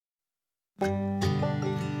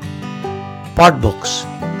Podbooks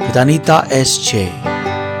with Anita S. J.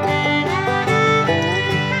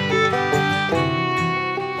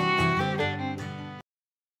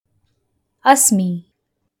 Asmi,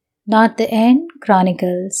 Not the End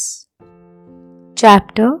Chronicles.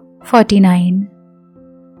 Chapter 49.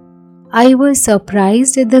 I was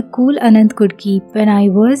surprised at the cool Anant could keep when I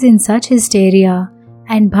was in such hysteria,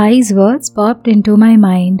 and Bhai's words popped into my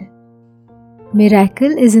mind.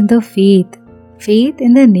 Miracle is in the faith, faith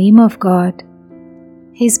in the name of God.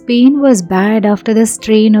 His pain was bad after the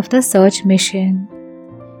strain of the search mission.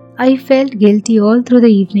 I felt guilty all through the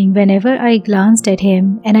evening whenever I glanced at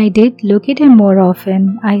him, and I did look at him more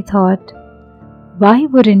often. I thought, why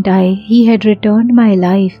wouldn't I? He had returned my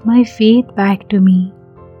life, my faith back to me.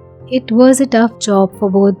 It was a tough job for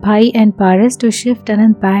both Bhai and Paras to shift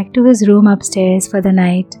Anand back to his room upstairs for the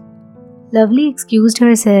night. Lovely excused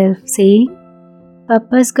herself, saying,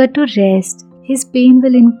 Papa's got to rest. His pain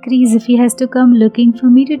will increase if he has to come looking for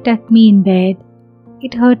me to tuck me in bed.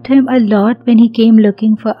 It hurt him a lot when he came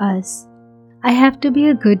looking for us. I have to be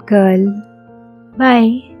a good girl.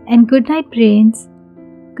 Bye, and good night, Prince.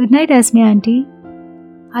 Good night, Asmi auntie.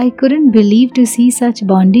 I couldn't believe to see such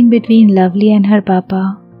bonding between Lovely and her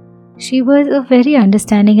papa. She was a very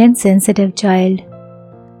understanding and sensitive child.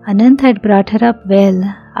 Anant had brought her up well,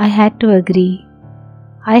 I had to agree.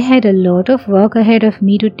 I had a lot of work ahead of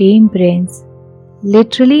me to tame Prince.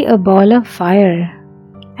 Literally a ball of fire.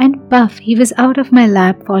 And puff, he was out of my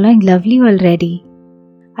lap following Lovely already.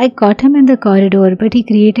 I caught him in the corridor, but he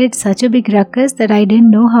created such a big ruckus that I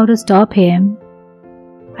didn't know how to stop him.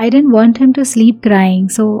 I didn't want him to sleep crying,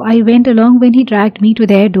 so I went along when he dragged me to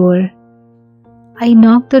their door. I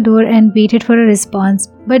knocked the door and waited for a response,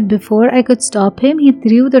 but before I could stop him, he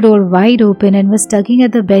threw the door wide open and was tugging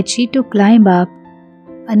at the bedsheet to climb up.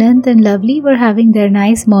 Anant and Lovely were having their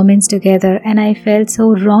nice moments together, and I felt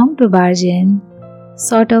so wrong to barge in.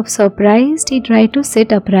 Sort of surprised, he tried to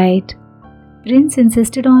sit upright. Prince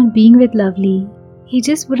insisted on being with Lovely. He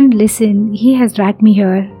just wouldn't listen. He has dragged me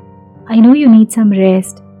here. I know you need some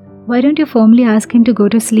rest. Why don't you formally ask him to go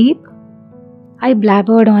to sleep? I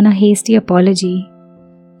blabbered on a hasty apology.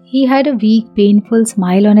 He had a weak, painful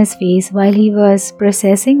smile on his face while he was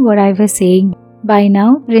processing what I was saying. By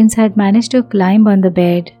now, Prince had managed to climb on the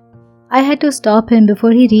bed. I had to stop him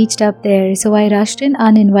before he reached up there, so I rushed in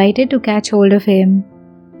uninvited to catch hold of him.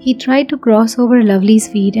 He tried to cross over Lovely's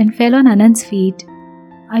feet and fell on Anand's feet.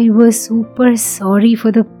 I was super sorry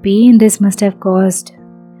for the pain this must have caused.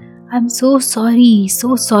 I'm so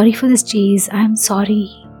sorry for this chase. I'm sorry.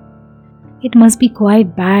 It must be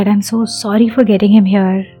quite bad. I'm so sorry for getting him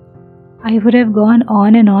here. I would have gone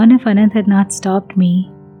on and on if Anand had not stopped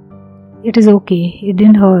me. It is okay. It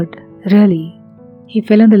didn't hurt. Really. He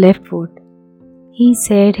fell on the left foot. He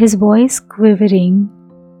said, his voice quivering.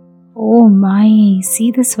 Oh my,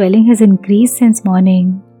 see the swelling has increased since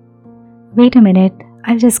morning. Wait a minute,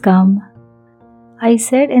 I'll just come. I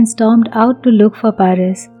said and stormed out to look for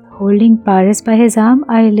Paras. Holding Paras by his arm,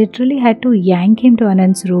 I literally had to yank him to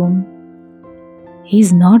Anand's room.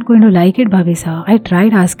 He's not going to like it, Bhabisa. I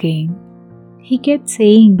tried asking. He kept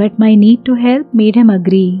saying, but my need to help made him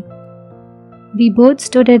agree. We both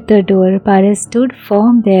stood at the door. Paras stood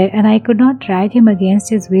firm there and I could not drag him against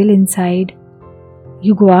his will inside.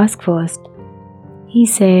 You go ask first, he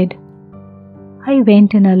said. I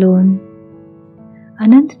went in alone.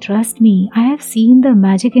 Anand, trust me, I have seen the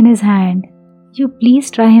magic in his hand. You please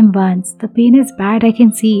try him once. The pain is bad, I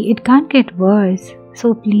can see. It can't get worse.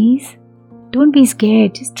 So please, don't be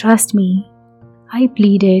scared. Just trust me. I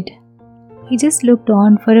pleaded. He just looked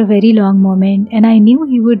on for a very long moment and I knew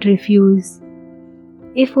he would refuse.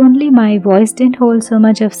 If only my voice didn't hold so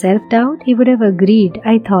much of self-doubt, he would have agreed,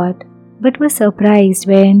 I thought, but was surprised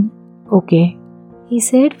when, okay, he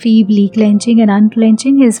said feebly, clenching and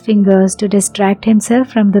unclenching his fingers to distract himself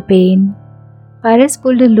from the pain. Paras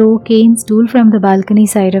pulled a low cane stool from the balcony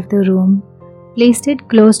side of the room, placed it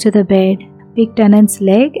close to the bed, picked Anand's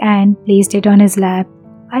leg and placed it on his lap.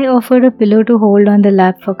 I offered a pillow to hold on the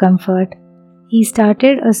lap for comfort. He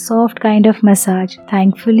started a soft kind of massage,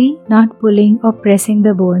 thankfully not pulling or pressing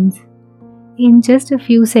the bones. In just a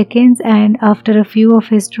few seconds and after a few of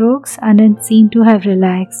his strokes, Anand seemed to have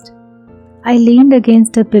relaxed. I leaned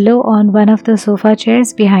against a pillow on one of the sofa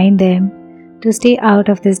chairs behind them to stay out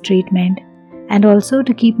of this treatment and also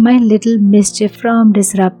to keep my little mischief from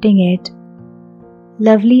disrupting it.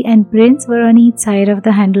 Lovely and Prince were on each side of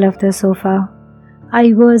the handle of the sofa.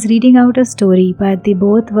 I was reading out a story, but they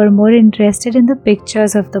both were more interested in the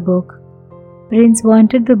pictures of the book. Prince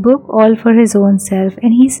wanted the book all for his own self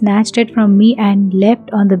and he snatched it from me and leapt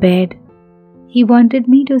on the bed. He wanted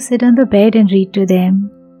me to sit on the bed and read to them.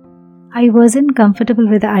 I wasn't comfortable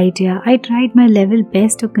with the idea. I tried my level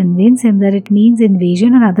best to convince him that it means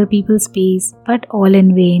invasion on other people's space, but all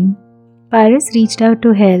in vain. Paris reached out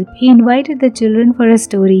to help. He invited the children for a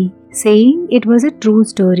story, saying it was a true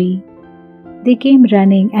story. They came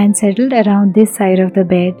running and settled around this side of the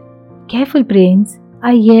bed. "Careful, Prince!"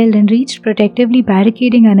 I yelled and reached, protectively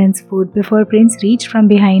barricading Anand's foot before Prince reached from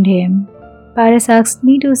behind him. Paris asked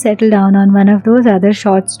me to settle down on one of those other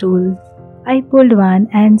short stools. I pulled one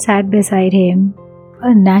and sat beside him.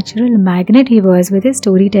 A natural magnet he was with his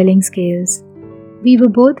storytelling skills. We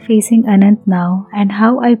were both facing Anand now, and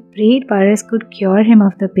how I prayed Paris could cure him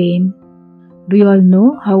of the pain. "Do you all know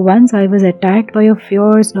how once I was attacked by a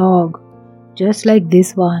fierce dog? Just like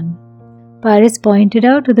this one." Paris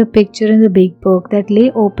pointed out to the picture in the big book that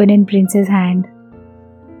lay open in Prince's hand.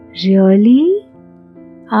 "Really?"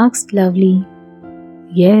 asked Lovely.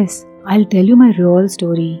 "Yes, I'll tell you my real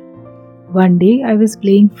story. One day I was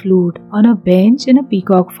playing flute on a bench in a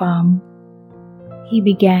peacock farm," he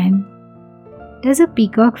began. "Does a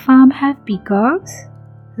peacock farm have peacocks?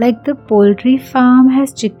 Like the poultry farm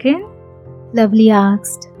has chicken?" Lovely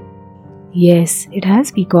asked. "Yes, it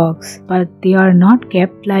has peacocks, but they are not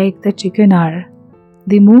kept like the chicken are.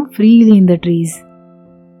 They move freely in the trees."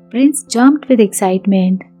 Prince jumped with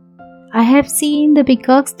excitement. "I have seen the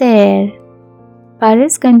peacocks there."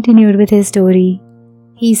 Paris continued with his story.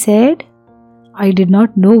 He said, "I did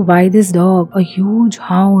not know why this dog, a huge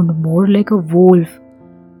hound, more like a wolf,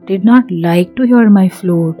 did not like to hear my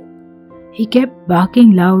flute. He kept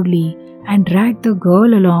barking loudly and dragged the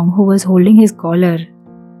girl along who was holding his collar.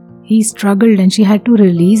 He struggled and she had to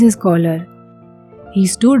release his collar. He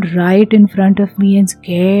stood right in front of me and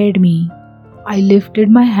scared me. I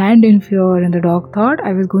lifted my hand in fear and the dog thought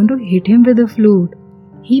I was going to hit him with the flute.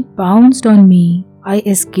 He pounced on me. I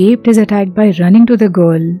escaped his attack by running to the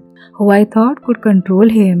girl, who I thought could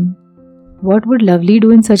control him." "What would Lovely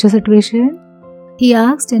do in such a situation?" he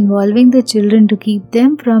asked, involving the children to keep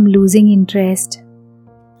them from losing interest.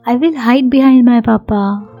 "I will hide behind my papa,"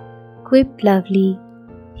 quipped Lovely.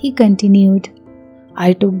 He continued,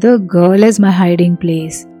 "I took the girl as my hiding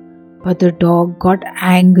place, but the dog got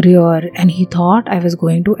angrier and he thought I was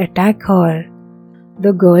going to attack her.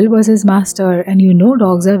 The girl was his master, and you know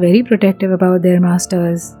dogs are very protective about their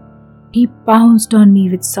masters. He pounced on me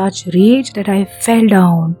with such rage that I fell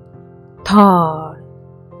down. Thud!"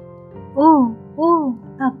 Oh,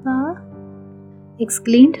 Papa!"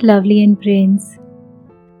 exclaimed Lovely and Prince.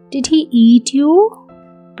 "Did he eat you?"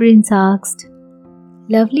 Prince asked.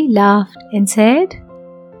 Lovely laughed and said,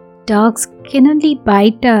 "Dogs can only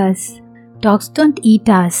bite us. Dogs don't eat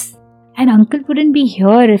us. And Uncle wouldn't be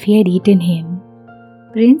here if he had eaten him."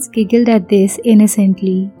 Prince giggled at this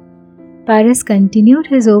innocently. Paris continued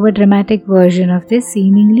his overdramatic version of this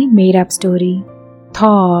seemingly made-up story.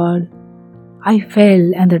 "Thud! I fell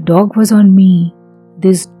and the dog was on me.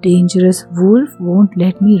 This dangerous wolf won't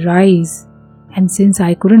let me rise. And since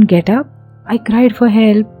I couldn't get up, I cried for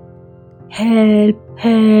help. Help,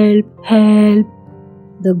 help, help."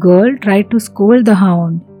 The girl tried to scold the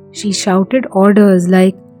hound. She shouted orders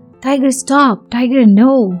like, "Tiger, stop! Tiger,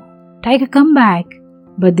 no! Tiger, come back!"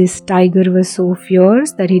 But this tiger was so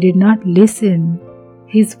fierce that he did not listen.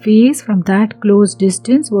 His face from that close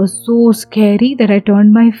distance was so scary that I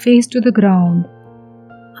turned my face to the ground.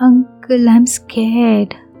 "Uncle, I'm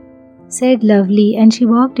scared," said Lovely, and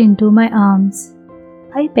she walked into my arms.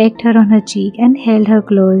 I pecked her on her cheek and held her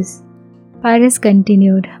close. Paris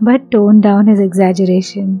continued, but toned down his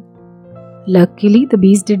exaggeration. "Luckily, the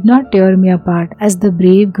beast did not tear me apart, as the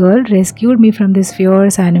brave girl rescued me from this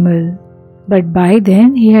fierce animal. But by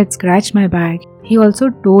then, he had scratched my back. He also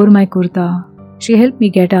tore my kurta. She helped me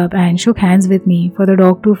get up and shook hands with me for the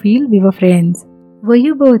dog to feel we were friends." "Were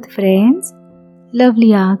you both friends?"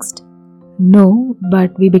 Lovely asked. "No,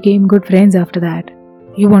 but we became good friends after that.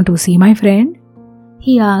 You want to see my friend?"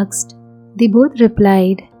 he asked. They both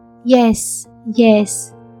replied, "Yes, yes."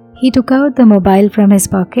 He took out the mobile from his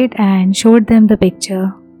pocket and showed them the picture.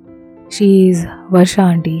 "She's Varsha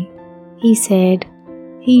auntie," he said.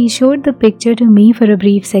 He showed the picture to me for a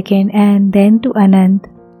brief second and then to Anand.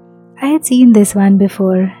 I had seen this one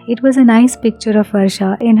before. It was a nice picture of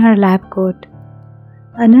Varsha in her lab coat.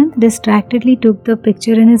 Anand distractedly took the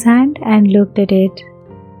picture in his hand and looked at it.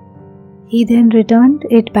 He then returned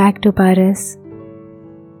it back to Paris.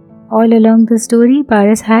 All along the story,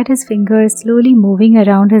 Paris had his fingers slowly moving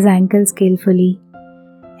around his ankle skillfully,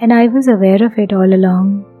 and I was aware of it all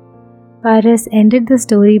along. Paris ended the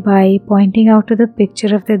story by pointing out to the picture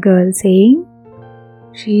of the girl, saying,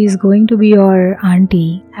 "She is going to be your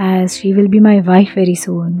auntie, as she will be my wife very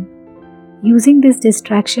soon. Using this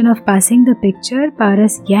distraction of passing the picture,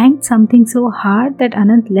 Paras yanked something so hard that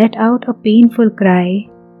Anant let out a painful cry.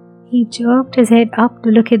 He jerked his head up to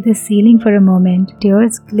look at the ceiling for a moment,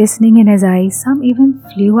 tears glistening in his eyes, some even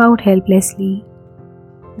flew out helplessly.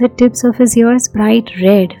 The tips of his ears bright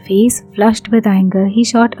red, face flushed with anger, he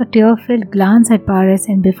shot a tear-filled glance at Paras,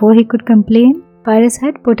 and before he could complain, Paras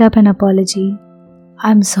had put up an apology.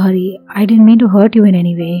 "I'm sorry, I didn't mean to hurt you in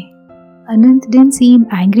any way." Anant didn't seem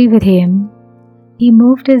angry with him. He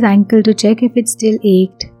moved his ankle to check if it still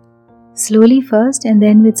ached. Slowly first and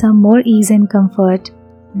then with some more ease and comfort.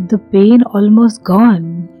 "The pain almost gone.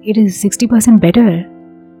 It is 60% better,"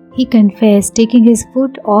 he confessed, taking his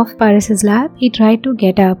foot off Paras's lap. He tried to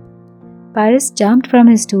get up. Paras jumped from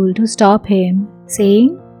his stool to stop him,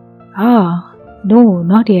 saying, "No,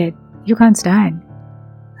 not yet. You can't stand."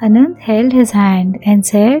 Anant held his hand and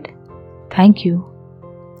said, "Thank you."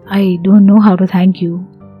 "I don't know how to thank you.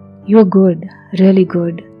 You're good, really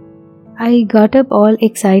good." I got up all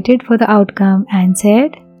excited for the outcome and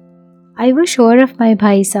said, "I was sure of my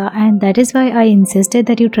Bhaisa, and that is why I insisted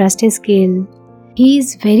that you trust his skill. He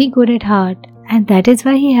is very good at heart, and that is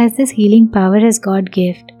why he has this healing power as God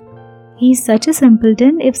gift. He is such a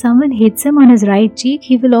simpleton, if someone hits him on his right cheek,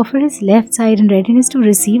 he will offer his left side in readiness to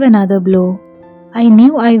receive another blow." I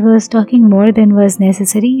knew I was talking more than was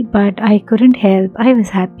necessary, but I couldn't help. I was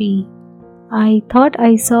happy. I thought I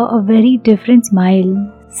saw a very different smile,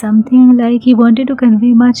 something like he wanted to convey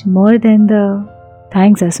much more than the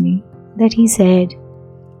 "Thanks, Asmi," that he said.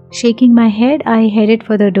 Shaking my head, I headed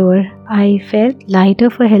for the door. I felt lighter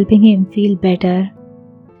for helping him feel better.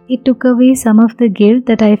 It took away some of the guilt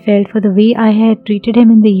that I felt for the way I had treated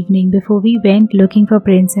him in the evening before we went looking for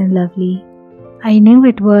Prince and Lovely. I knew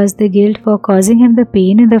it was the guilt for causing him the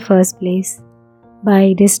pain in the first place,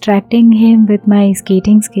 by distracting him with my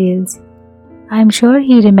skating skills. I'm sure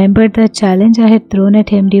he remembered the challenge I had thrown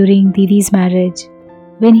at him during Didi's marriage,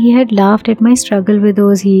 when he had laughed at my struggle with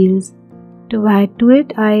those heels. To add to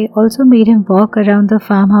it, I also made him walk around the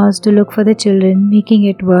farmhouse to look for the children, making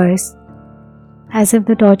it worse. As if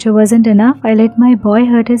the torture wasn't enough, I let my boy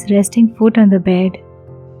hurt his resting foot on the bed.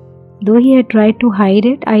 Though he had tried to hide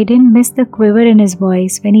it, I didn't miss the quiver in his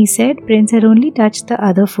voice when he said Prince had only touched the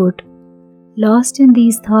other foot. Lost in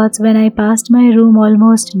these thoughts, when I passed my room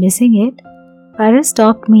almost missing it, Paras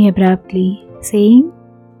stopped me abruptly, saying,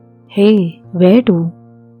 "Hey, where to?"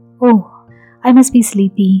 "Oh, I must be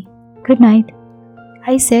sleepy. Good night,"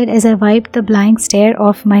 I said as I wiped the blank stare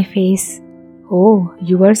off my face. "Oh,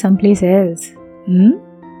 you were someplace else.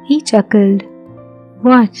 He chuckled.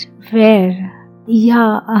 "What? Where?"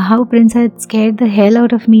 "Yeah, how Prince had scared the hell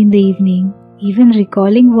out of me in the evening. Even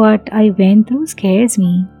recalling what I went through scares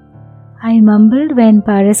me," I mumbled when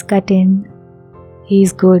Paras cut in.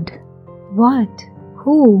 "He's good." "What?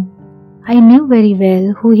 Who?" I knew very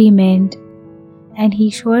well who he meant, and he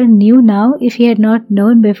sure knew now, if he had not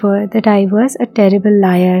known before, that I was a terrible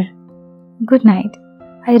liar. "Good night,"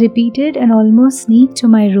 I repeated and almost sneaked to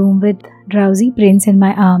my room with drowsy Prince in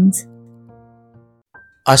my arms.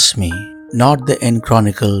 Asmi, Not the End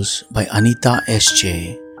Chronicles by Anita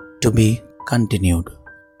S.J. To be continued.